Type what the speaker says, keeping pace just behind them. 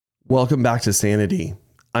Welcome back to Sanity.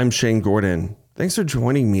 I'm Shane Gordon. Thanks for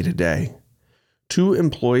joining me today. 2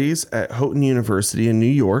 employees at Houghton University in New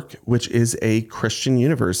York, which is a Christian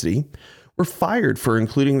university, were fired for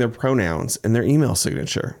including their pronouns in their email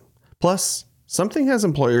signature. Plus, something has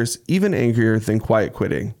employers even angrier than quiet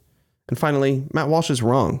quitting. And finally, Matt Walsh is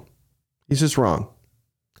wrong. He's just wrong.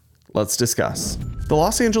 Let's discuss. The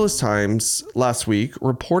Los Angeles Times last week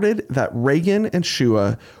reported that Reagan and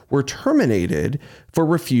Shua were terminated for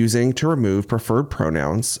refusing to remove preferred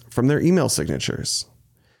pronouns from their email signatures.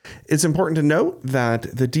 It's important to note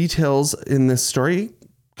that the details in this story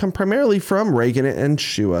come primarily from Reagan and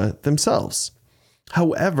Shua themselves.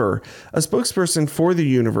 However, a spokesperson for the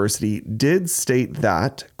university did state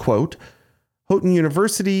that, quote, Houghton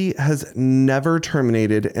University has never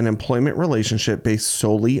terminated an employment relationship based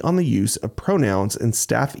solely on the use of pronouns in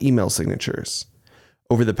staff email signatures.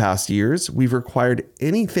 Over the past years, we've required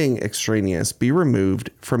anything extraneous be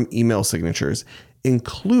removed from email signatures,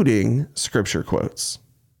 including scripture quotes.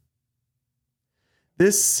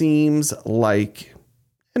 This seems like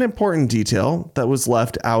an important detail that was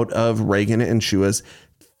left out of Reagan and Shua's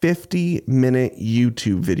 50-minute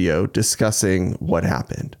YouTube video discussing what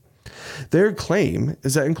happened. Their claim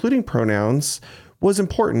is that including pronouns was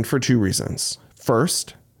important for 2 reasons.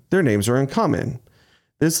 First, their names are uncommon.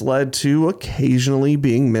 This led to occasionally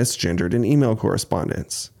being misgendered in email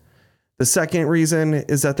correspondence. The second reason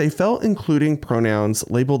is that they felt including pronouns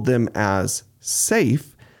labeled them as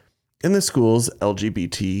safe in the school's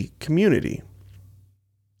LGBT community.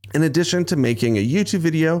 In addition to making a YouTube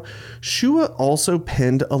video, Shua also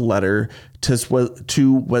penned a letter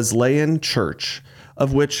to Wesleyan Church,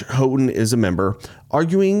 of which Houghton is a member,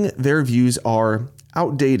 arguing their views are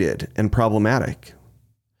outdated and problematic.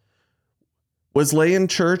 Wesleyan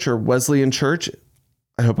Church,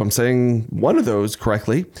 I hope I'm saying one of those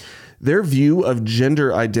correctly, their view of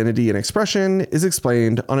gender identity and expression is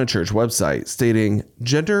explained on a church website, stating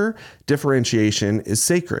gender differentiation is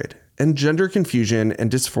sacred, and gender confusion and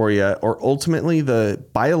dysphoria are ultimately the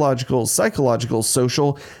biological, psychological,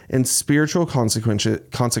 social, and spiritual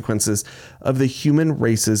consequences of the human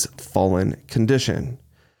race's fallen condition.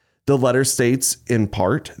 The letter states, in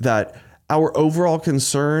part, that our overall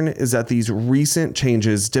concern is that these recent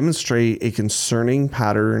changes demonstrate a concerning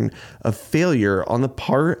pattern of failure on the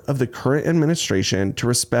part of the current administration to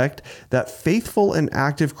respect that faithful and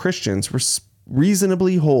active Christians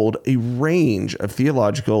reasonably hold a range of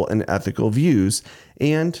theological and ethical views,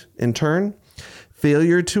 and, in turn,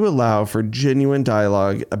 failure to allow for genuine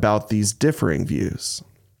dialogue about these differing views.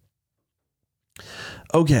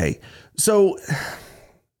 Okay, so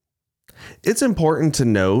it's important to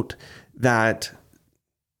note that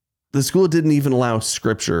the school didn't even allow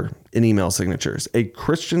scripture in email signatures. A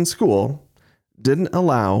Christian school didn't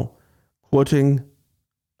allow quoting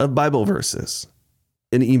of Bible verses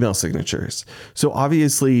in email signatures. So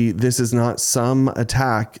obviously this is not some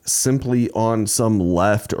attack simply on some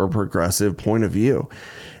left or progressive point of view.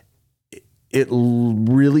 It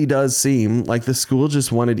really does seem like the school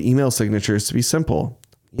just wanted email signatures to be simple,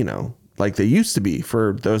 like they used to be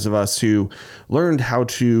for those of us who learned how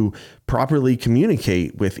to properly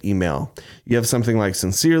communicate with email. You have something like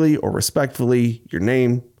sincerely or respectfully, your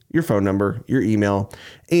name, your phone number, your email,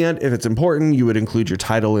 and if it's important, you would include your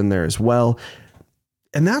title in there as well.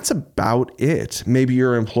 And that's about it. Maybe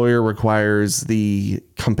your employer requires the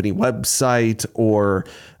company website or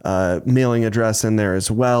mailing address in there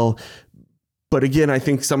as well. But again, I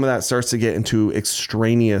think some of that starts to get into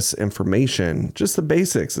extraneous information. Just the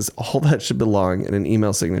basics is all that should belong in an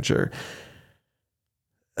email signature.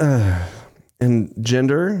 And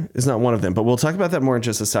gender is not one of them, but we'll talk about that more in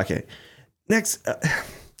just a second. Next,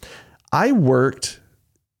 I worked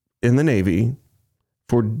in the Navy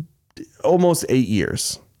for almost 8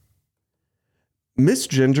 years.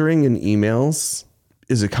 Misgendering in emails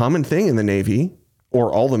is a common thing in the Navy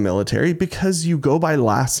or all the military because you go by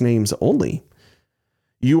last names only.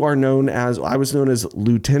 You are I was known as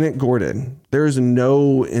Lieutenant Gordon. There is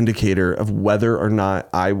no indicator of whether or not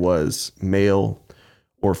I was male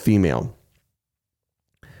or female.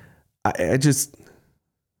 I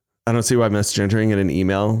don't see why misgendering in an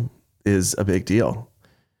email is a big deal.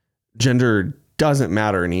 Gender doesn't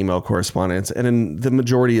matter in email correspondence. And in the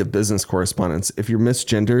majority of business correspondence, if you're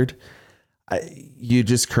misgendered, you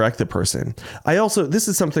just correct the person. This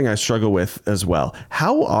is something I struggle with as well.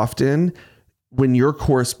 How often when you're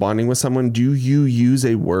corresponding with someone, do you use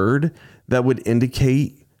a word that would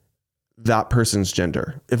indicate that person's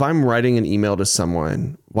gender? If I'm writing an email to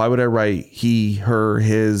someone, why would I write he, her,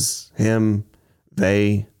 his, him,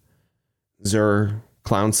 they, zer,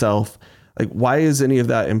 clown self? Like, why is any of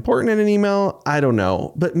that important in an email? I don't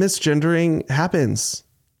know. But misgendering happens.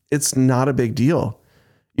 It's not a big deal.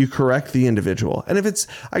 You correct the individual. And if it's,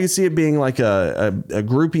 I can see it being like a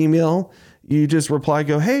group email. You just reply,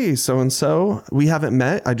 go, hey, so-and-so, we haven't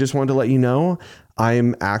met. I just wanted to let you know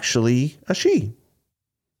I'm actually a she.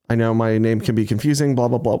 I know my name can be confusing, blah,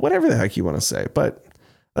 blah, blah, whatever the heck you want to say. But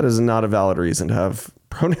that is not a valid reason to have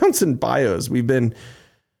pronouns in bios. We've been,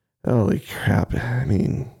 holy crap. I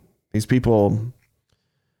mean, these people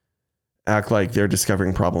act like they're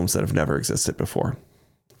discovering problems that have never existed before.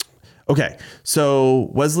 Okay, so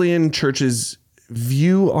Wesleyan Church's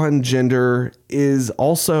view on gender is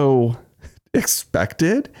also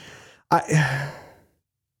expected. I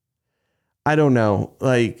don't know.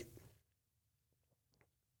 Like,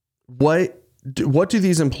 what do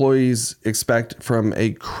these employees expect from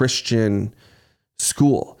a Christian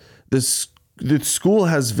school? The school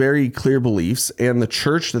has very clear beliefs, and the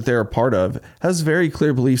church that they're a part of has very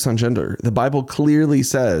clear beliefs on gender. The Bible clearly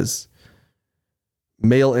says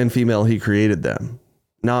male and female, he created them,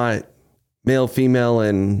 not male, female,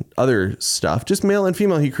 and other stuff, just male and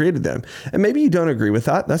female, he created them. And maybe you don't agree with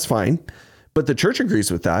that. That's fine. But the church agrees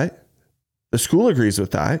with that. The school agrees with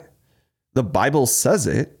that. The Bible says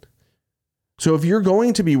it. So if you're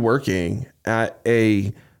going to be working at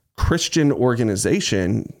a Christian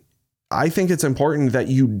organization, I think it's important that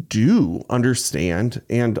you do understand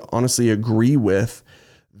and honestly agree with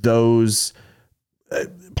those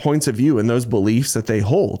points of view and those beliefs that they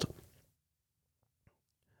hold.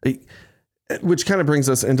 Which kind of brings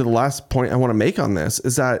us into the last point I want to make on this,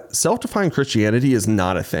 is that self-defined Christianity is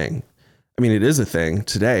not a thing. I mean, it is a thing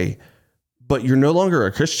today, but you're no longer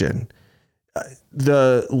a Christian.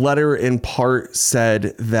 The letter in part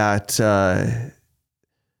said that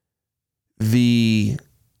the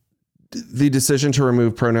decision to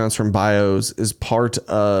remove pronouns from bios is part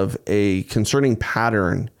of a concerning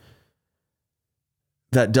pattern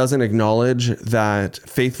that doesn't acknowledge that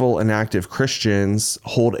faithful and active Christians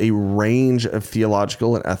hold a range of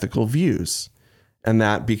theological and ethical views. And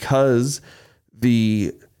that because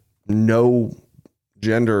the no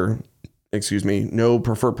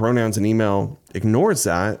preferred pronouns in email ignores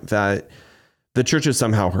that the church is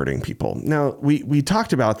somehow hurting people. Now, we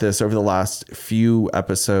talked about this over the last few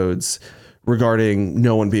episodes regarding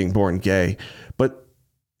no one being born gay, but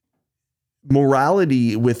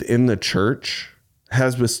morality within the church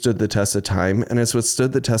has withstood the test of time, and it's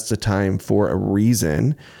withstood the test of time for a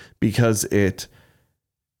reason, because it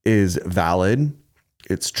is valid,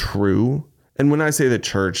 it's true. And when I say the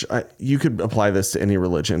church, you could apply this to any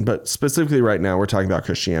religion, but specifically right now, we're talking about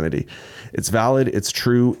Christianity. It's valid, it's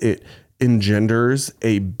true, it engenders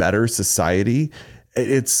a better society.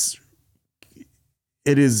 It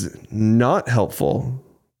is not helpful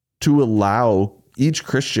to allow each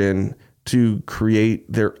Christian to create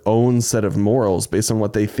their own set of morals based on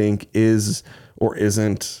what they think is or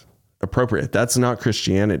isn't appropriate. That's not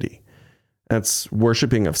Christianity. That's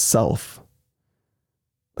worshiping of self.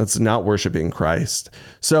 That's not worshiping Christ.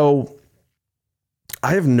 So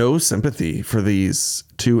I have no sympathy for these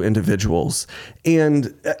two individuals.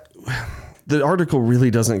 And the article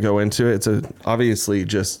really doesn't go into it. It's obviously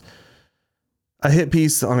just a hit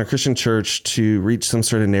piece on a Christian church to reach some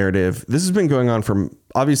sort of narrative. This has been going on for,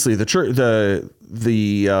 obviously, the church.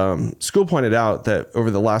 The school pointed out that over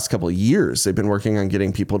the last couple of years, they've been working on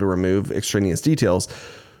getting people to remove extraneous details.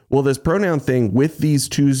 Well, this pronoun thing with these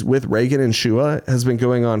twos, with Reagan and Shua, has been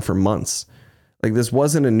going on for months. Like, this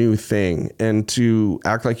wasn't a new thing. And to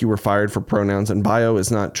act like you were fired for pronouns in bio is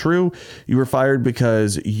not true. You were fired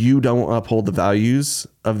because you don't uphold the values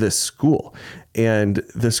of this school. And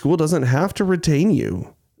the school doesn't have to retain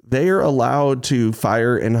you. They are allowed to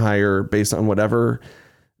fire and hire based on whatever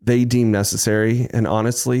they deem necessary. And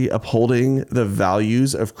honestly, upholding the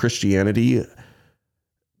values of Christianity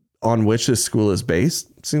on which this school is based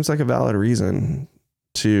seems like a valid reason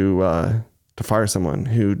to fire someone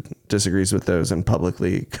who disagrees with those and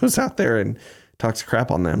publicly goes out there and talks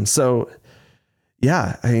crap on them. So,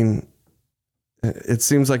 yeah, I mean, it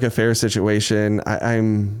seems like a fair situation.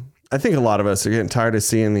 I think a lot of us are getting tired of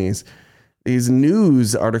seeing these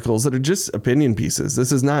news articles that are just opinion pieces.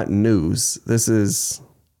 This is not news. This is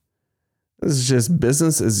just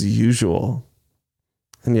business as usual.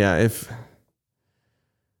 And yeah, if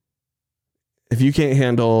you can't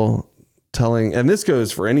handle telling, and this goes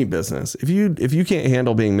for any business, if you can't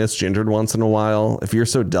handle being misgendered once in a while, if you're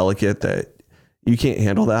so delicate that you can't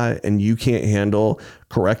handle that and you can't handle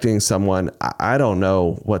correcting someone, I don't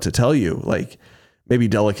know what to tell you. Like, maybe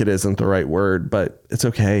delicate isn't the right word, but it's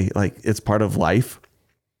okay. Like, it's part of life.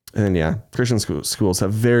 And then, yeah, Christian schools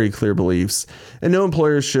have very clear beliefs, and no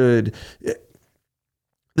employer should.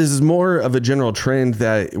 This is more of a general trend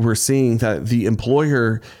that we're seeing, that the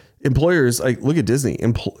employers, like, look at Disney.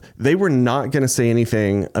 They were not going to say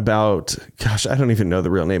anything about, gosh, I don't even know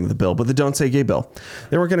the real name of the bill, but the Don't Say Gay bill.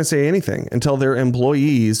 They weren't going to say anything until their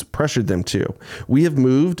employees pressured them to. We have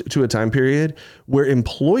moved to a time period where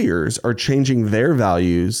employers are changing their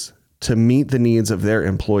values to meet the needs of their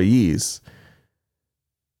employees.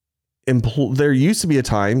 There used to be a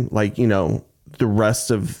time, like, the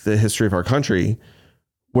rest of the history of our country,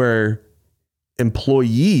 where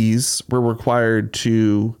employees were required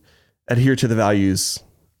to adhere to the values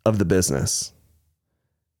of the business.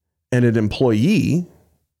 And an employee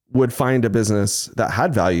would find a business that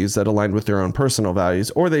had values that aligned with their own personal values,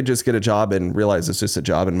 or they just get a job and realize it's just a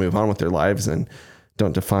job and move on with their lives and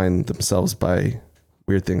don't define themselves by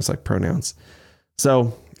weird things like pronouns.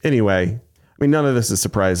 So anyway, none of this is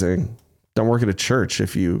surprising. Don't work at a church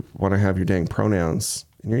if you want to have your dang pronouns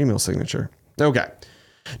in your email signature. Okay.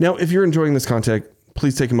 Now, if you're enjoying this content,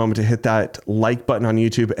 please take a moment to hit that like button on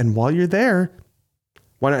YouTube. And while you're there,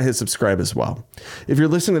 why not hit subscribe as well? If you're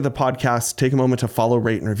listening to the podcast, take a moment to follow,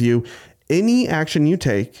 rate, and review. Any action you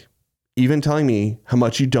take, even telling me how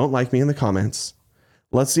much you don't like me in the comments,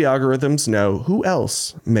 lets the algorithms know who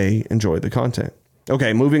else may enjoy the content.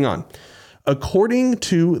 Okay, moving on. According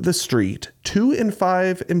to The Street, 2 in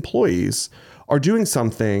 5 employees are doing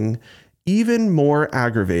something even more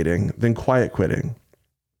aggravating than quiet quitting.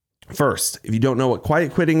 First, if you don't know what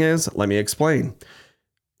quiet quitting is, let me explain.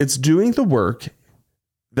 It's doing the work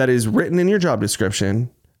that is written in your job description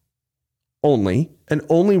only, and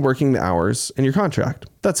only working the hours in your contract.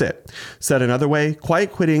 That's it. Said another way,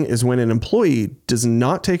 quiet quitting is when an employee does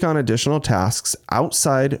not take on additional tasks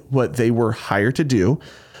outside what they were hired to do,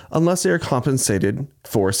 unless they are compensated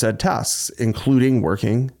for said tasks, including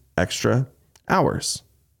working extra hours.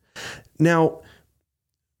 Now,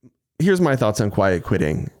 here's my thoughts on quiet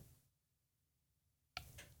quitting.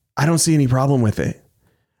 I don't see any problem with it.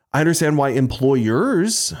 I understand why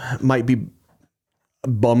employers might be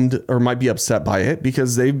bummed or might be upset by it,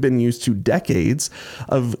 because they've been used to decades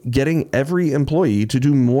of getting every employee to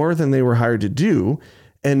do more than they were hired to do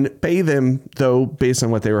and pay them, though, based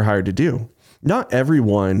on what they were hired to do. Not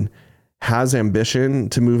everyone has ambition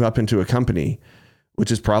to move up into a company,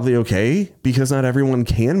 which is probably okay, because not everyone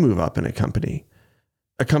can move up in a company.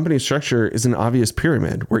 A company structure is an obvious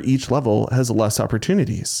pyramid where each level has less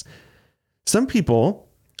opportunities. Some people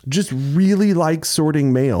just really like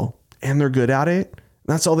sorting mail and they're good at it.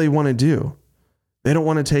 That's all they want to do. They don't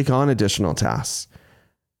want to take on additional tasks.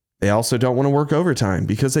 They also don't want to work overtime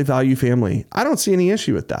because they value family. I don't see any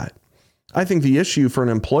issue with that. I think the issue for an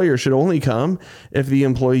employer should only come if the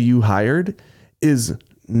employee you hired is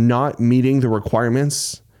not meeting the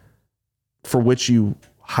requirements for which you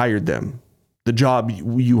hired them, the job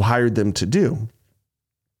you hired them to do.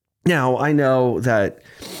 Now, I know that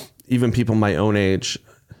even people my own age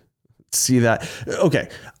see that. Okay,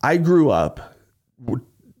 I grew up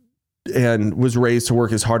and was raised to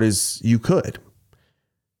work as hard as you could.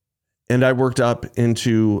 And I worked up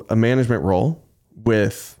into a management role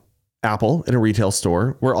with Apple in a retail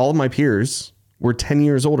store where all of my peers were 10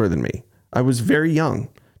 years older than me. I was very young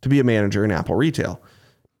to be a manager in Apple retail,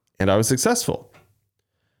 and I was successful.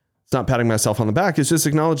 It's not patting myself on the back. It's just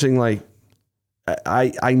acknowledging, like,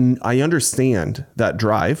 I understand that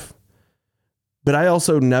drive, but I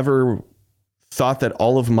also never thought that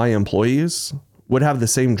all of my employees would have the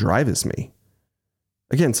same drive as me.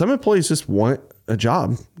 Again, some employees just want a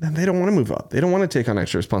job and they don't want to move up. They don't want to take on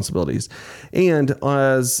extra responsibilities. And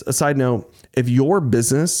as a side note, if your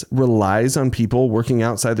business relies on people working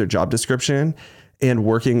outside their job description and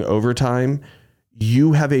working overtime,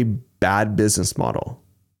 you have a bad business model.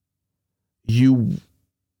 You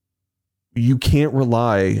can't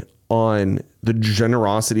rely on the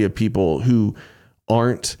generosity of people who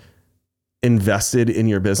aren't invested in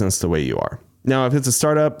your business the way you are. Now, if it's a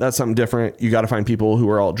startup, that's something different. You got to find people who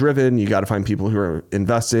are all driven. You got to find people who are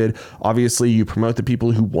invested. Obviously, you promote the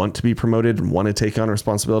people who want to be promoted and want to take on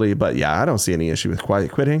responsibility. But yeah, I don't see any issue with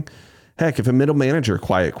quiet quitting. Heck, if a middle manager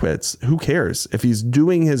quiet quits, who cares? If he's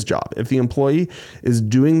doing his job, if the employee is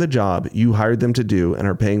doing the job you hired them to do and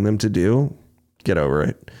are paying them to do, get over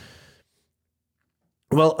it.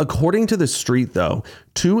 Well, according to The Street, though,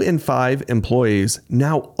 2 in 5 employees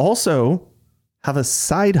now also have a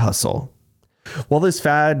side hustle. While this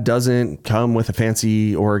fad doesn't come with a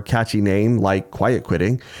fancy or catchy name like quiet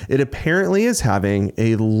quitting, it apparently is having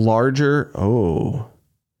a larger... Oh,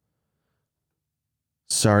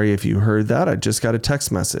 sorry if you heard that. I just got a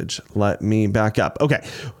text message. Let me back up. Okay.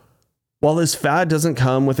 While this fad doesn't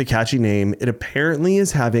come with a catchy name, it apparently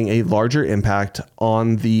is having a larger impact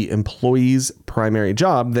on the employee's primary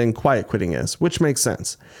job than quiet quitting is, which makes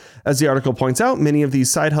sense. As the article points out, many of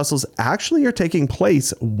these side hustles actually are taking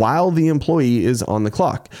place while the employee is on the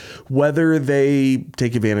clock. Whether they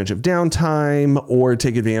take advantage of downtime or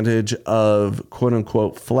take advantage of quote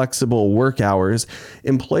unquote flexible work hours,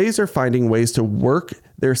 employees are finding ways to work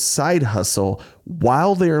their side hustle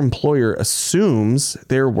while their employer assumes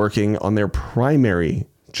they're working on their primary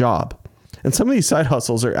job. And some of these side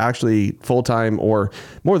hustles are actually full-time or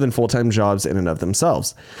more than full-time jobs in and of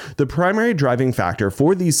themselves. The primary driving factor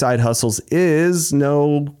for these side hustles is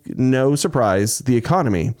no surprise, the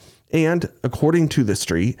economy. And according to The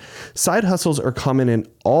Street, side hustles are common in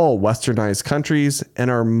all westernized countries and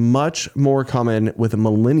are much more common with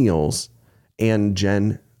millennials and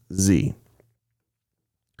Gen Z.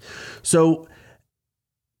 So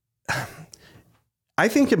I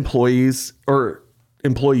think employers, I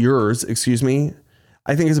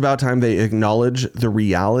think it's about time they acknowledge the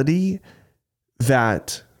reality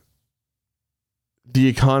that the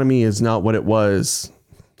economy is not what it was.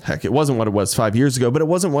 Heck, it wasn't what it was 5 years ago, but it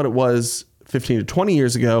wasn't what it was 15 to 20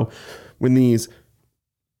 years ago when these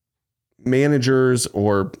managers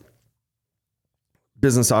or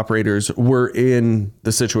business operators were in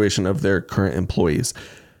the situation of their current employees.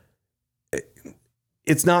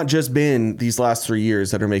 It's not just been these last 3 years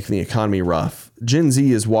that are making the economy rough. Gen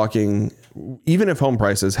Z is walking, even if home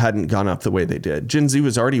prices hadn't gone up the way they did, Gen Z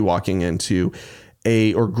was already walking into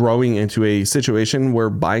growing into a situation where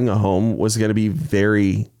buying a home was going to be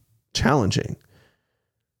very challenging.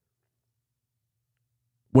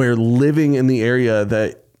 Where living in the area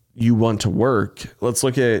that you want to work, let's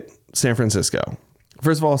look at San Francisco.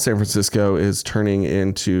 First of all, San Francisco is turning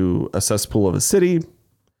into a cesspool of a city,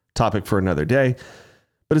 topic for another day.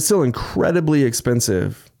 But it's still incredibly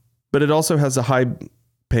expensive. But it also has the high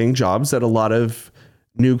paying jobs that a lot of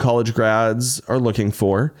new college grads are looking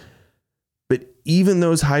for. But even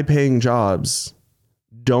those high paying jobs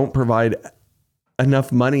don't provide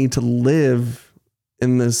enough money to live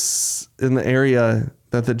in the area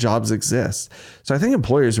that the jobs exist. So I think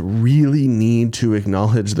employers really need to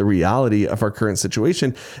acknowledge the reality of our current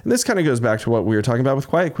situation. And this kind of goes back to what we were talking about with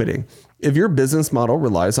quiet quitting. If your business model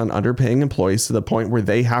relies on underpaying employees to the point where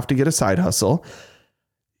they have to get a side hustle,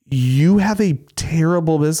 you have a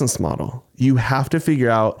terrible business model. You have to figure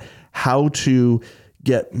out how to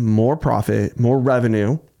get more profit, more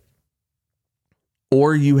revenue,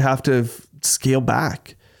 or you have to scale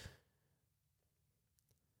back.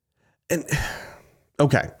 And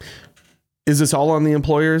okay, is this all on the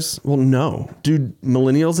employers? Well, no. Do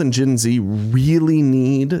millennials and Gen Z really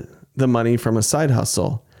need the money from a side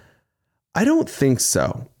hustle? I don't think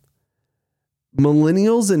so.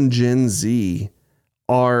 Millennials and Gen Z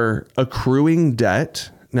are accruing debt.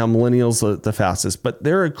 Now, millennials the fastest, but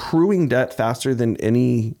they're accruing debt faster than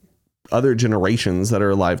any other generations that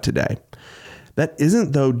are alive today. That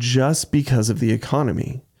isn't, though, just because of the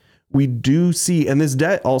economy. We do see, and this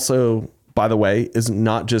debt also, by the way, is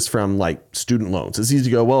not just from like student loans. It's easy to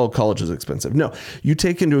go, well, college is expensive. No, you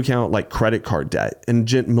take into account like credit card debt, and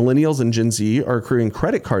millennials and Gen Z are accruing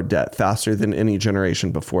credit card debt faster than any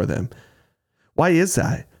generation before them. Why is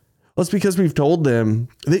that? Well, it's because we've told them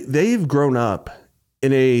they've grown up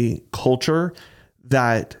in a culture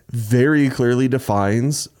that very clearly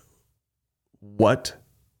defines what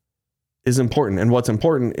is important. And what's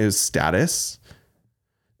important is status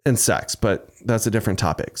and sex, but that's a different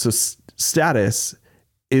topic. So status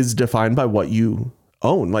is defined by what you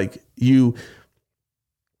own.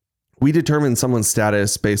 We determine someone's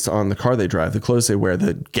status based on the car they drive, the clothes they wear,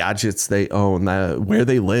 the gadgets they own, where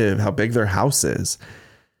they live, how big their house is.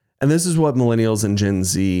 And this is what millennials and Gen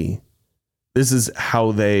Z, this is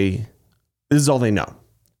all they know.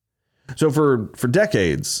 So for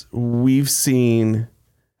decades, we've seen,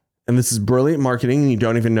 and this is brilliant marketing, and you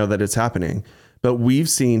don't even know that it's happening, but we've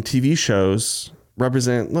seen TV shows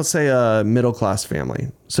represent, let's say, a middle-class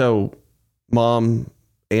family. So mom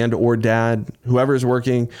and or dad, whoever's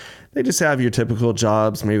working, they just have your typical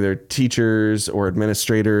jobs. Maybe they're teachers or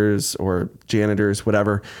administrators or janitors,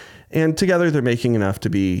 whatever. And together they're making enough to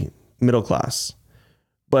be middle class.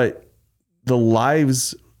 But the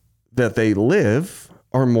lives that they live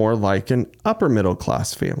are more like an upper middle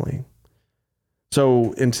class family.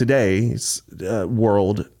 So in today's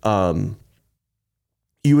world,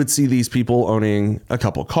 you would see these people owning a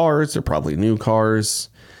couple cars. They're probably new cars.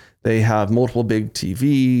 They have multiple big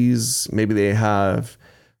TVs. Maybe they have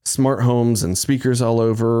smart homes and speakers all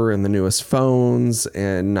over and the newest phones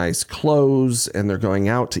and nice clothes, and they're going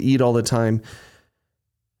out to eat all the time.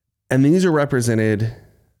 And these are represented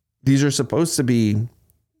These are supposed to be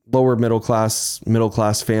lower middle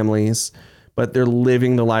class families, but they're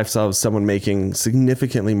living the lifestyle of someone making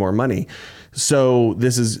significantly more money. So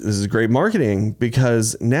this is great marketing,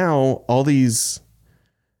 because now all these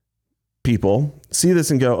people see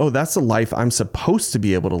this and go, oh, that's the life I'm supposed to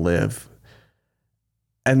be able to live.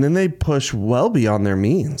 And then they push well beyond their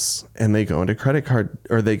means, and they go into credit card,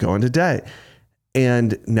 or they go into debt.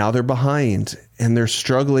 And now they're behind and they're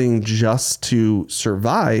struggling just to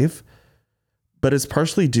survive, but it's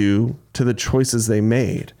partially due to the choices they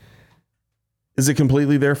made. Is it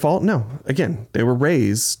completely their fault? No. Again, they were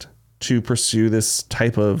raised to pursue this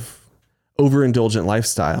type of overindulgent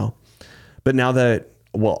lifestyle. But now that,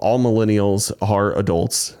 well, all millennials are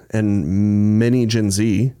adults and many Gen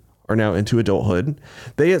Z are now into adulthood,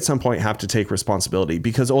 they at some point have to take responsibility,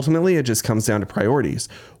 because ultimately it just comes down to priorities.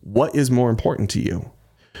 What is more important to you?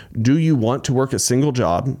 Do you want to work a single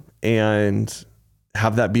job and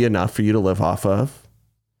have that be enough for you to live off of?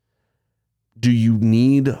 Do you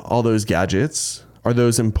need all those gadgets? Are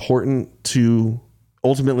those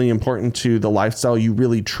ultimately important to the lifestyle you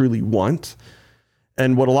really truly want?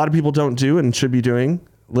 And what a lot of people don't do and should be doing,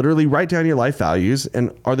 literally write down your life values,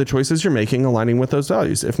 and are the choices you're making aligning with those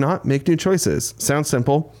values? If not, make new choices. Sounds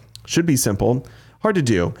simple, should be simple, hard to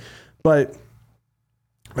do, but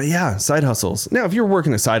yeah, side hustles. Now, if you're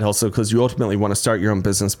working a side hustle because you ultimately want to start your own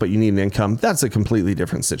business, but you need an income, that's a completely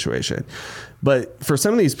different situation. But for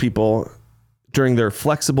some of these people, during their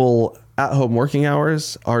flexible at-home working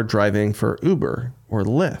hours, are driving for Uber or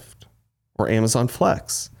Lyft or Amazon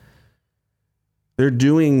Flex. They're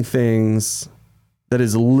doing things that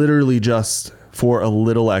is literally just for a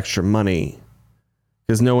little extra money,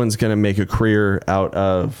 because no one's going to make a career out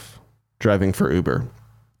of driving for Uber.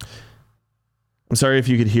 I'm sorry if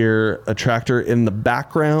you could hear a tractor in the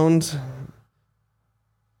background.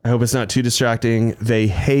 I hope it's not too distracting. They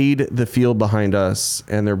hayed the field behind us,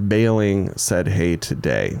 and they're baling said hay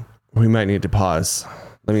today. We might need to pause.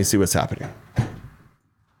 Let me see what's happening.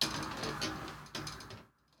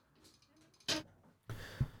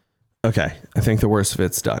 Okay, I think the worst of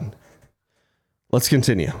it's done. Let's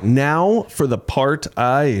continue. Now for the part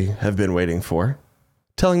I have been waiting for,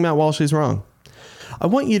 telling Matt Walsh he's wrong. I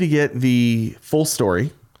want you to get the full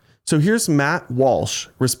story. So here's Matt Walsh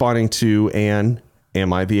responding to an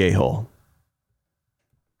 "Am I the a-hole?"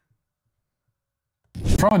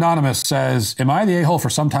 From Anonymous says, am I the a-hole for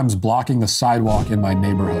sometimes blocking the sidewalk in my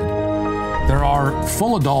neighborhood? There are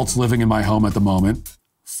full adults living in my home at the moment.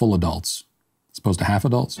 Full adults, as opposed to half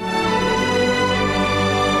adults.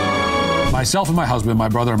 Myself and my husband, my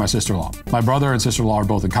brother and my sister-in-law. My brother and sister-in-law are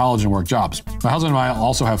both in college and work jobs. My husband and I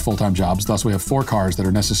also have full-time jobs, thus we have 4 cars that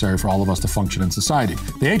are necessary for all of us to function in society.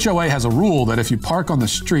 The HOA has a rule that if you park on the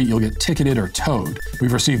street, you'll get ticketed or towed.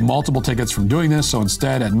 We've received multiple tickets from doing this, so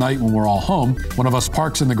instead, at night when we're all home, one of us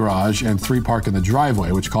parks in the garage and 3 park in the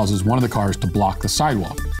driveway, which causes one of the cars to block the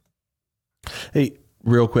sidewalk. Hey,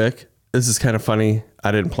 real quick, this is kind of funny.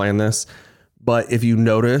 I didn't plan this, but if you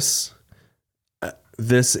notice,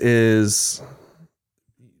 this is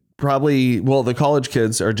probably, well, the college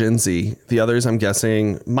kids are Gen Z. The others, I'm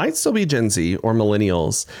guessing, might still be Gen Z or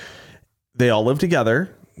millennials. They all live together.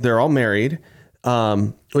 They're all married,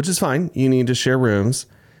 which is fine. You need to share rooms.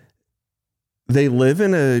 They live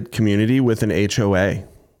in a community with an HOA.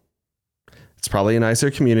 It's probably a nicer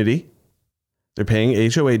community. They're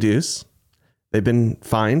paying HOA dues. They've been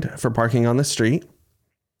fined for parking on the street.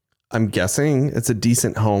 I'm guessing it's a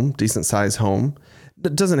decent home, decent size home.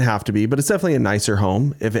 It doesn't have to be, but it's definitely a nicer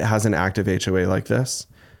home if it has an active HOA like this.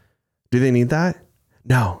 Do they need that?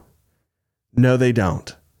 No, they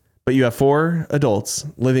don't. But you have 4 adults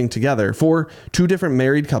living together, 2 different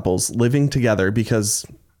married couples living together because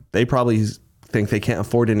they probably think they can't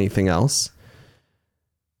afford anything else.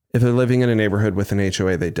 If they're living in a neighborhood with an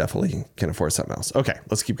HOA, they definitely can afford something else. Okay,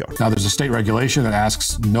 let's keep going. Now, there's a state regulation that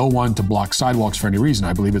asks no one to block sidewalks for any reason.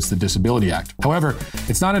 I believe it's the Disability Act. However,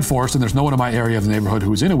 it's not enforced, and there's no one in my area of the neighborhood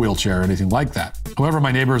who is in a wheelchair or anything like that. However,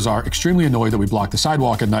 my neighbors are extremely annoyed that we block the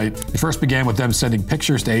sidewalk at night. It first began with them sending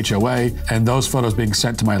pictures to HOA, and those photos being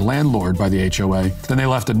sent to my landlord by the HOA. Then they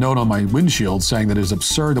left a note on my windshield saying that it is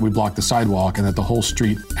absurd that we block the sidewalk and that the whole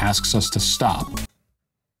street asks us to stop.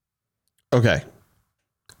 Okay.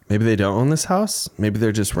 Maybe they don't own this house. Maybe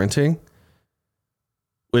they're just renting.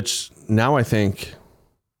 Which now I think,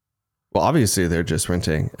 well, obviously they're just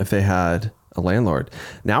renting if they had a landlord.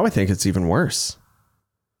 Now I think it's even worse.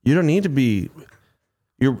 You don't need to be,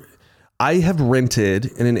 I have rented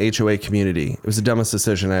in an HOA community. It was the dumbest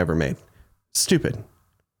decision I ever made. Stupid.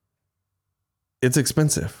 It's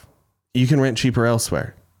expensive. You can rent cheaper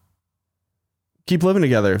elsewhere. keep living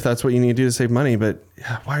together if that's what you need to do to save money. But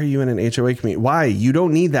why are you in an HOA community? Why? You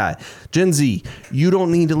don't need that. Gen Z, you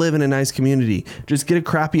don't need to live in a nice community. Just get a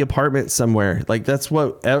crappy apartment somewhere. Like that's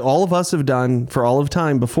what all of us have done for all of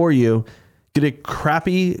time before you. Get a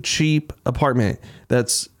crappy, cheap apartment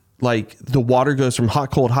that's like the water goes from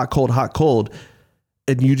hot, cold, hot, cold, hot, cold.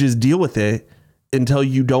 And you just deal with it until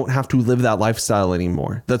you don't have to live that lifestyle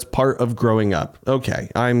anymore. That's part of growing up. Okay,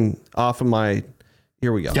 I'm off of my...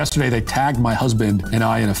 Here we go. Yesterday, they tagged my husband and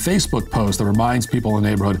I in a Facebook post that reminds people in the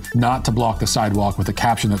neighborhood not to block the sidewalk with a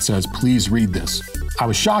caption that says, "Please read this." I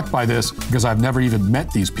was shocked by this because I've never even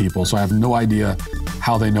met these people, so I have no idea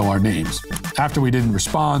how they know our names. After we didn't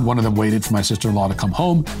respond, one of them waited for my sister-in-law to come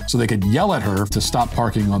home so they could yell at her to stop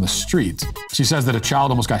parking on the street. She says that a child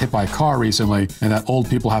almost got hit by a car recently and that old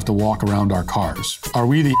people have to walk around our cars. Are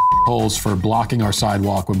we the holes for blocking our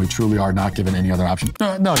sidewalk when we truly are not given any other option?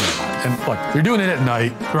 No, you're not. And look, you're doing it at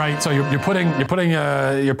night, right? So you're parking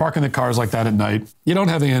the cars like that at night. You don't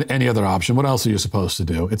have any other option. What else are you supposed to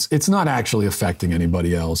do? It's not actually affecting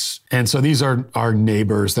anybody else. And so these are our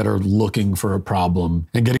neighbors that are looking for a problem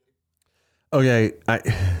and getting. Okay,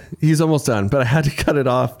 he's almost done, but I had to cut it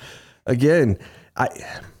off again.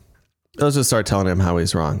 Let's just start telling him how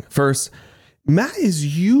he's wrong. First, Matt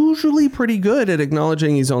is usually pretty good at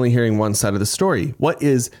acknowledging he's only hearing one side of the story. What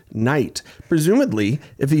is night? Presumably,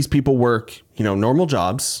 if these people work, normal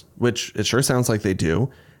jobs, which it sure sounds like they do,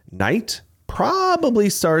 night probably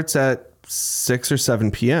starts at 6 or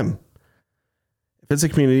 7 p.m. If it's a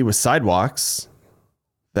community with sidewalks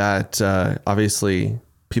that obviously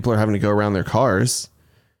people are having to go around their cars,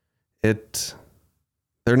 it's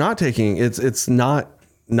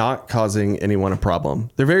not causing anyone a problem.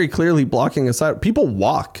 They're very clearly blocking a side. People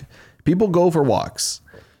walk. People go for walks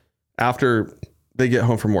after they get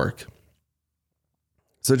home from work.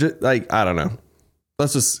 So just I don't know.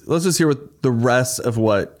 Let's just hear what the rest of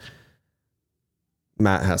what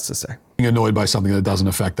Matt has to say. Annoyed by something that doesn't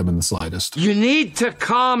affect them in the slightest. You need to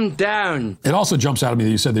calm down. It also jumps out at me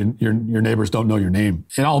that you said that your neighbors don't know your name.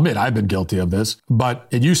 And I'll admit, I've been guilty of this, but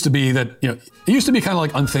it used to be that, it used to be kind of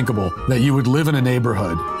like unthinkable that you would live in a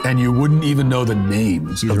neighborhood and you wouldn't even know the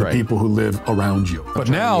names of the people who live around you. But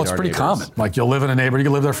now it's pretty common. Like you'll live in a neighborhood, you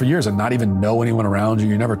can live there for years and not even know anyone around you.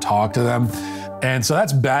 You never talk to them. And so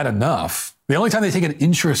that's bad enough. The only time they take an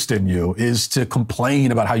interest in you is to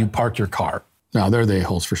complain about how you park your car. No, they're the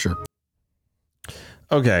a-holes for sure.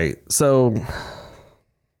 Okay, so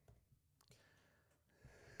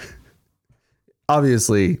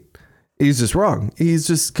obviously he's just wrong. He's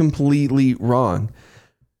just completely wrong.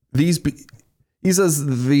 He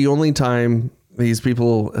says the only time these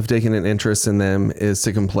people have taken an interest in them is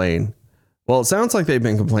to complain. Well, it sounds like they've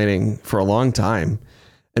been complaining for a long time.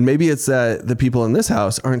 And maybe it's that the people in this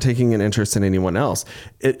house aren't taking an interest in anyone else.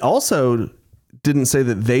 It also didn't say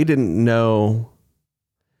that they didn't know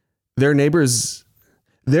their neighbors.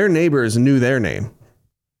 Their neighbors knew their name,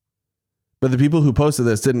 but the people who posted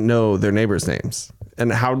this didn't know their neighbors' names.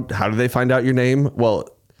 And how did they find out your name? Well,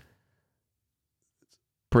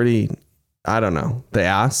 I don't know. They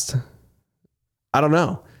asked. I don't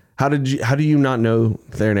know. How do you not know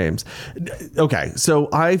their names? Okay, so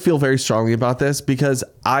I feel very strongly about this because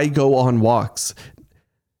I go on walks.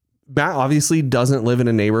 Matt obviously doesn't live in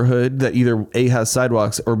a neighborhood that either A, has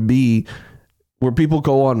sidewalks, or B, where people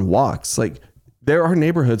go on walks. Like, there are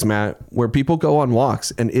neighborhoods, Matt, where people go on walks,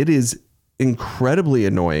 and it is incredibly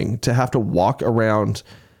annoying to have to walk around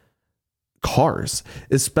cars,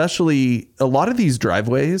 especially a lot of these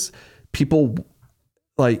driveways. People,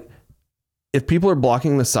 like, if people are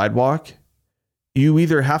blocking the sidewalk, you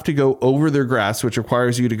either have to go over their grass, which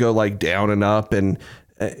requires you to go like down and up. And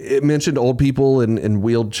it mentioned old people in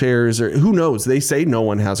wheelchairs, or who knows? They say no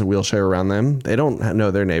one has a wheelchair around them. They don't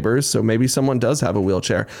know their neighbors. So maybe someone does have a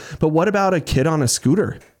wheelchair. But what about a kid on a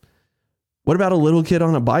scooter? What about a little kid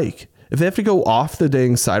on a bike? If they have to go off the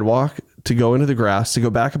dang sidewalk to go into the grass, to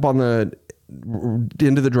go back up on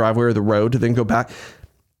into the driveway or the road, to then go back,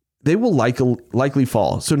 they will likely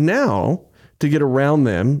fall. So now to get around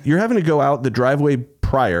them, you're having to go out the driveway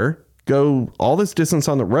prior, go all this distance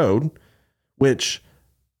on the road, which...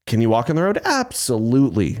 Can you walk on the road?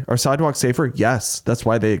 Absolutely. Are sidewalks safer? Yes. That's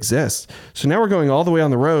why they exist. So now we're going all the way on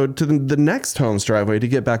the road to the next home's driveway to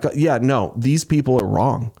get back up. Yeah, no, these people are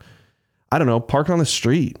wrong. I don't know. Park on the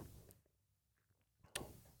street.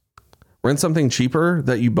 Rent something cheaper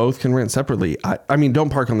that you both can rent separately. I mean, don't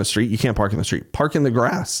park on the street. You can't park on the street. Park in the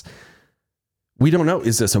grass. We don't know.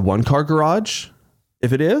 Is this a 1-car garage?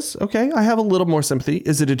 If it is, okay, I have a little more sympathy.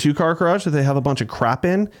 Is it a 2-car garage that they have a bunch of crap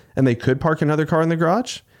in and they could park another car in the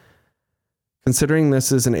garage? Considering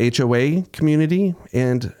this is an HOA community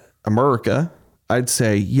and America I'd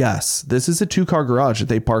say, yes, this is a 2-car garage that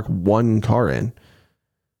they park 1 car in.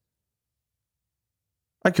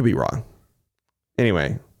 I could be wrong.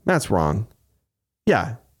 Anyway, Matt's wrong.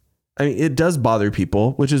 Yeah. I mean, it does bother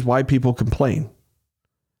people, which is why people complain.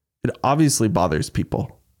 It obviously bothers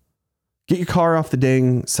people. Get your car off the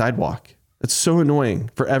dang sidewalk. It's so annoying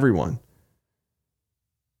for everyone.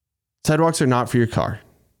 Sidewalks are not for your car.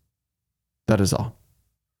 That is all.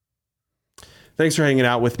 Thanks for hanging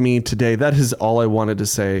out with me today. That is all I wanted to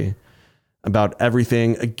say about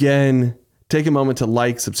everything. Again, take a moment to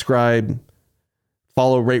like, subscribe,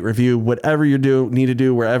 follow, rate, review, whatever you need to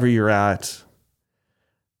do wherever you're at.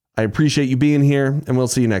 I appreciate you being here, and we'll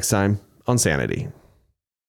see you next time on Sanity.